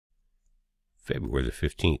February the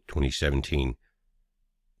 15th, 2017.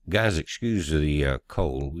 Guys, excuse the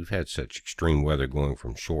cold. We've had such extreme weather going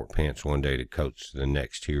from short pants one day to coats the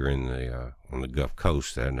next here in the on the Gulf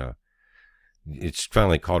Coast that it's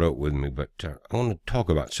finally caught up with me. But I want to talk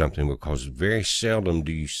about something because very seldom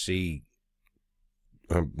do you see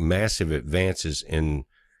massive advances in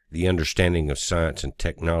the understanding of science and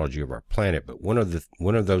technology of our planet. But one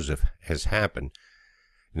of those has happened.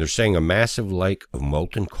 And they're saying a massive lake of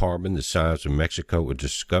molten carbon the size of Mexico was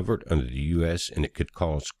discovered under the U.S. and it could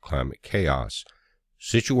cause climate chaos.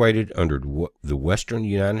 Situated under the western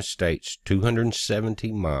United States,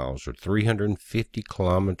 270 miles or 350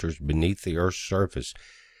 kilometers beneath the Earth's surface,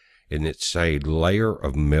 and it's a layer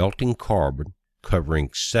of melting carbon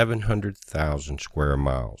covering 700,000 square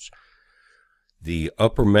miles. The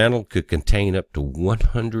upper mantle could contain up to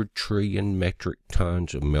 100 trillion metric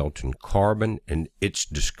tons of melting carbon, and its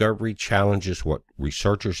discovery challenges what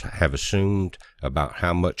researchers have assumed about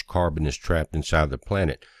how much carbon is trapped inside the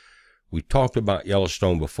planet. We talked about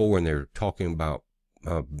Yellowstone before, and they're talking about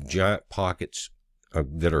giant pockets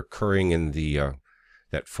that are occurring in the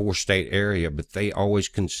that four-state area, but they always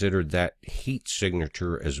considered that heat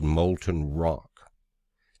signature as molten rock.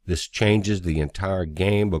 This changes the entire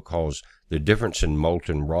game because the difference in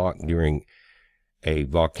molten rock during a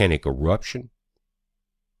volcanic eruption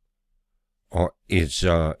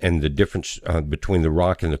and the difference between the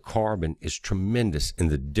rock and the carbon is tremendous, and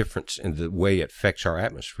the difference in the way it affects our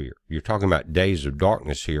atmosphere. You're talking about days of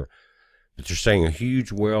darkness here, but they're saying a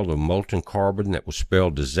huge well of molten carbon that will spell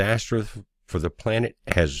disaster for the planet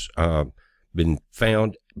has been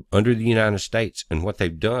found under the United States. And what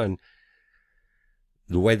they've done,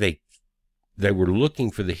 the way they were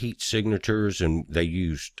looking for the heat signatures, and they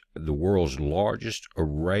used the world's largest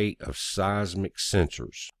array of seismic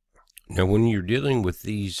sensors. Now, when you're dealing with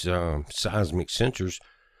these seismic sensors,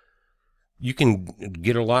 you can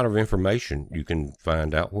get a lot of information. You can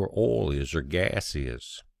find out where oil is or gas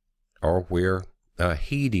is, or where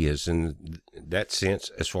heat is in that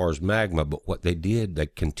sense as far as magma. But what they did, they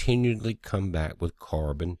continually come back with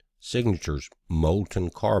carbon signatures, molten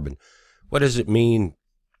carbon. What does it mean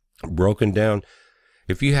broken down?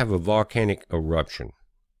 If you have a volcanic eruption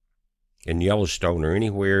in Yellowstone or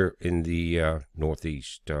anywhere in the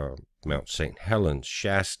northeast, Mount St. Helens,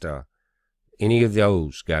 Shasta, any of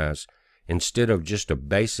those guys, instead of just a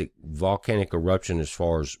basic volcanic eruption as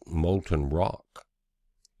far as molten rock,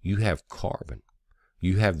 you have carbon.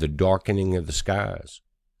 You have the darkening of the skies.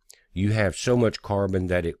 You have so much carbon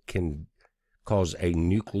that it can cause a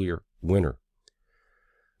nuclear winter.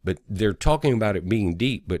 But they're talking about it being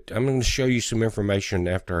deep, but I'm going to show you some information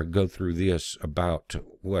after I go through this about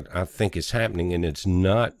what I think is happening, and it's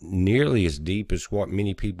not nearly as deep as what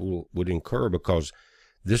many people would incur, because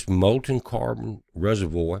this molten carbon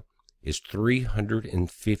reservoir is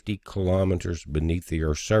 350 kilometers beneath the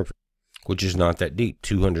Earth's surface, which is not that deep,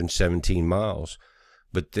 217 miles.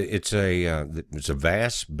 But it's a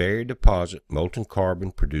vast buried deposit. Molten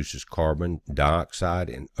carbon produces carbon dioxide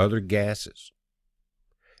and other gases.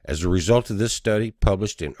 As a result of this study,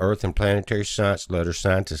 published in Earth and Planetary Science Letter,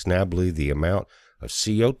 scientists now believe the amount of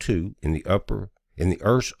CO2 in the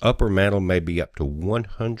Earth's upper mantle may be up to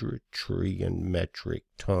 100 trillion metric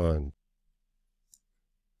tons.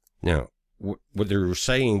 Now, what they were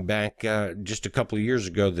saying back just a couple of years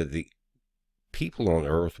ago, that the people on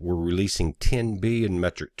Earth were releasing 10 billion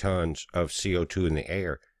metric tons of CO2 in the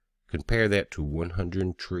air. Compare that to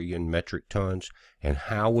 100 trillion metric tons. And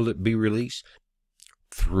how will it be released?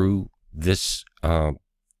 Through this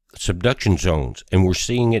subduction zones, and we're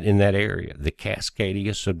seeing it in that area, the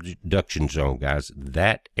Cascadia subduction zone, guys.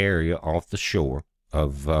 That area off the shore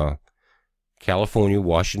of California,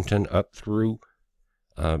 Washington, up through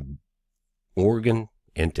Oregon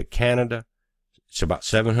into Canada, it's about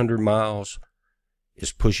 700 miles,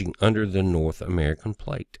 is pushing under the North American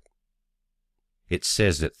plate. It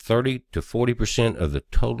says that 30 to 40% of the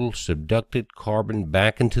total subducted carbon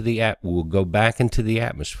will go back into the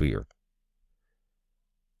atmosphere.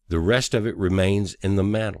 The rest of it remains in the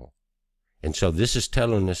mantle. And so this is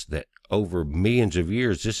telling us that over millions of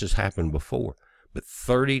years, this has happened before. But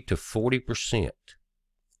 30 to 40%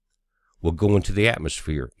 will go into the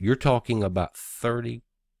atmosphere. You're talking about 30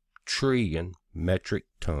 trillion metric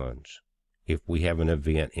tons if we have an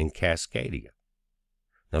event in Cascadia.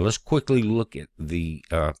 Now let's quickly look at the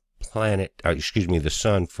the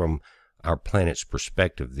sun from our planet's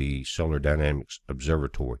perspective, the Solar Dynamics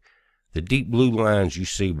Observatory. The deep blue lines you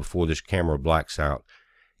see before this camera blacks out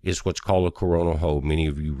is what's called a coronal hole. Many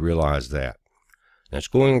of you realize that. Now it's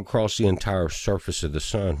going across the entire surface of the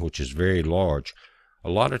sun, which is very large. A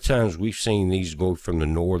lot of times we've seen these go from the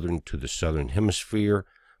northern to the southern hemisphere,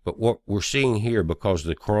 but what we're seeing here, because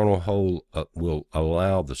the coronal hole will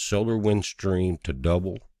allow the solar wind stream to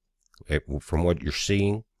double from what you're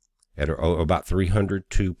seeing at about 300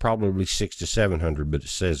 to probably 600 to 700, but it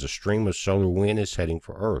says a stream of solar wind is heading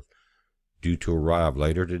for Earth, due to arrive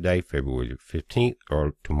later today, February the 15th,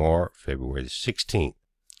 or tomorrow, February the 16th.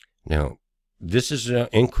 Now, this is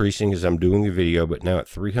increasing as I'm doing the video, but now at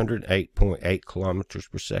 308.8 kilometers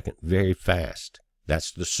per second, very fast.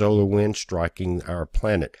 That's the solar wind striking our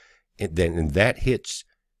planet. And that hits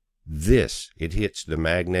this. It hits the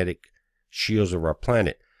magnetic shields of our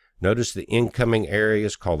planet. Notice the incoming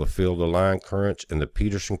areas called the field-aligned currents and the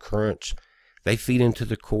Peterson currents. They feed into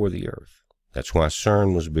the core of the Earth. That's why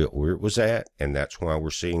CERN was built where it was at, and that's why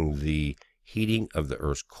we're seeing the heating of the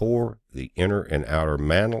Earth's core, the inner and outer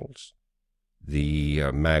mantles,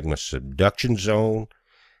 the magma subduction zone,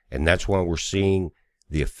 and that's why we're seeing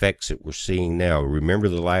the effects that we're seeing now. Remember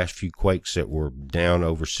the last few quakes that were down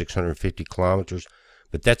over 650 kilometers?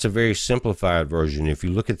 But that's a very simplified version. If you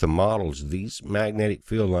look at the models, these magnetic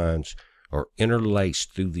field lines are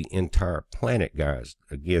interlaced through the entire planet, guys.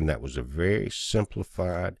 Again, that was a very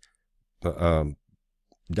simplified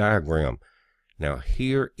diagram. Now,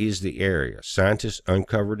 here is the area. Scientists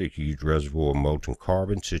uncovered a huge reservoir of molten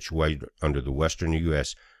carbon situated under the western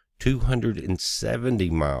U.S., 270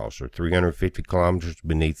 miles or 350 kilometers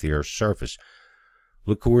beneath the Earth's surface.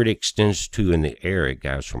 Look where it extends to in the area,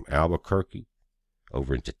 guys, from Albuquerque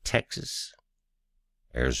over into Texas,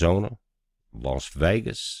 Arizona, Las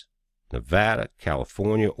Vegas, Nevada,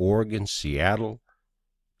 California, Oregon, Seattle,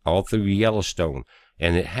 all through Yellowstone.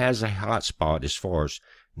 And it has a hot spot as far as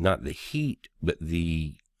not the heat, but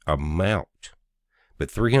the amount. But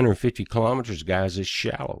 350 kilometers, guys, is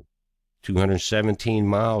shallow. 217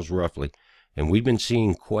 miles roughly. And we've been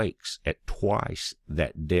seeing quakes at twice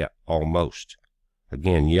that depth almost.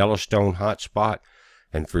 Again, Yellowstone hot spot.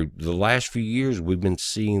 And for the last few years, we've been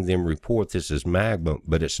seeing them report this as magma,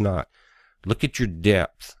 but it's not. Look at your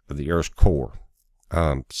depth of the Earth's core.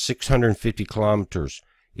 650 kilometers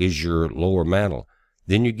is your lower mantle.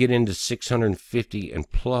 Then you get into 650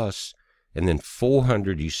 and plus, and then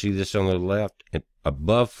 400, you see this on the left, and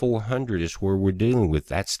above 400 is where we're dealing with.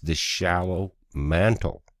 That's the shallow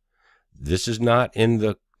mantle. This is not in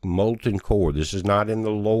the molten core. This is not in the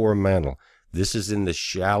lower mantle. This is in the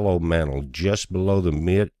shallow mantle, just below the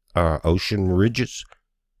mid-ocean ridges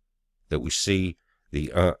that we see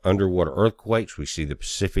the underwater earthquakes. We see the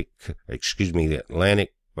the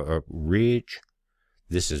Atlantic ridge.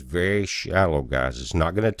 This is very shallow, guys. It's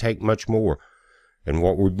not going to take much more. And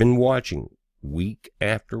what we've been watching week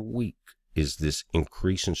after week is this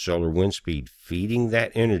increase in solar wind speed, feeding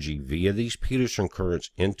that energy via these Peterson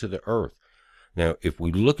currents into the Earth. Now, if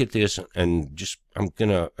we look at this, and just, I'm going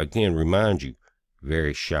to, again, remind you,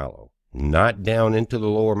 very shallow. Not down into the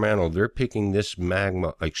lower mantle. They're picking this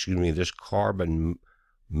magma, this carbon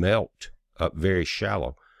melt up very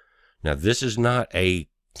shallow. Now, this is not a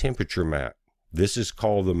temperature map. This is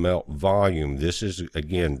called the melt volume. This is,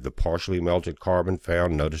 again, the partially melted carbon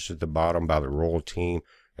found, notice at the bottom, by the Royal team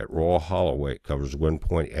at Royal Holloway. It covers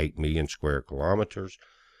 1.8 million square kilometers.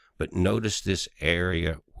 But notice this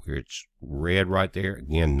area where it's red right there.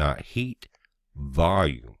 Again, not heat,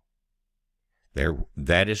 volume.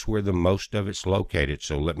 That is where the most of it's located.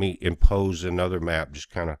 So let me impose another map. Just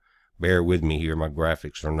kind of bear with me here. My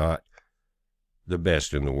graphics are not the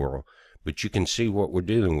best in the world. But you can see what we're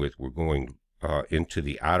dealing with. We're going into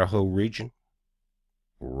the Idaho region,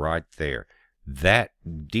 right there. That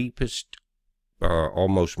deepest,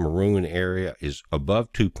 almost maroon area is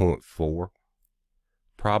above 2.4,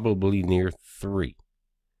 probably near 3.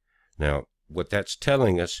 Now, what that's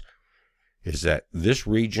telling us is that this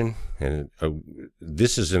region, and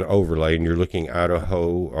this is an overlay, and you're looking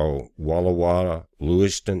Idaho, Walla Walla,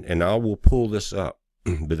 Lewiston, and I will pull this up,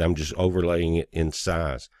 but I'm just overlaying it in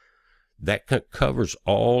size. That covers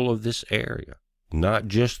all of this area, not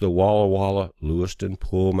just the Walla Walla, Lewiston,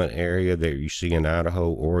 Pullman area there you see in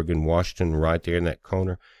Idaho, Oregon, Washington, right there in that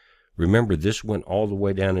corner. Remember, this went all the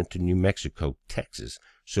way down into New Mexico, Texas.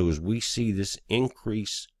 So as we see this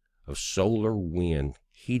increase of solar wind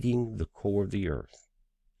heating the core of the Earth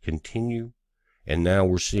continue, and now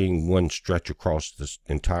we're seeing one stretch across the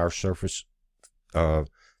entire surface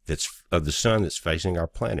that's of the sun that's facing our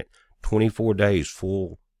planet. 24 days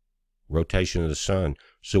full rotation of the sun.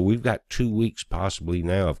 So we've got 2 weeks possibly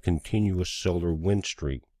now of continuous solar wind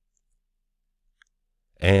stream.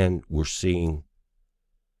 And we're seeing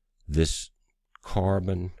this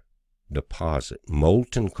carbon deposit,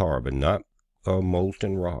 molten carbon, not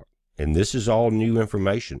molten rock. And this is all new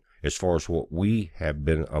information. as far as what we have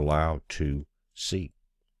been allowed to see.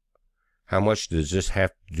 How much does this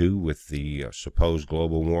have to do with the supposed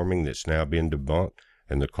global warming that's now been debunked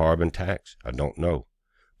and the carbon tax? I don't know.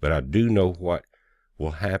 But I do know what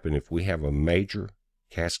will happen if we have a major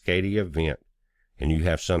cascading event and you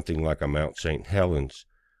have something like a Mount St. Helens,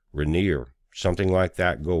 Rainier, something like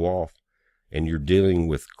that go off, and you're dealing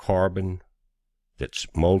with carbon that's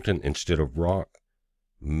molten instead of rock.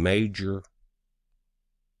 Major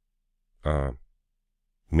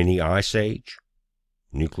mini ice age,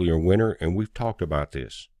 nuclear winter, and we've talked about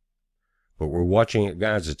this. But we're watching it,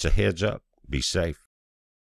 guys. It's a heads up. Be safe.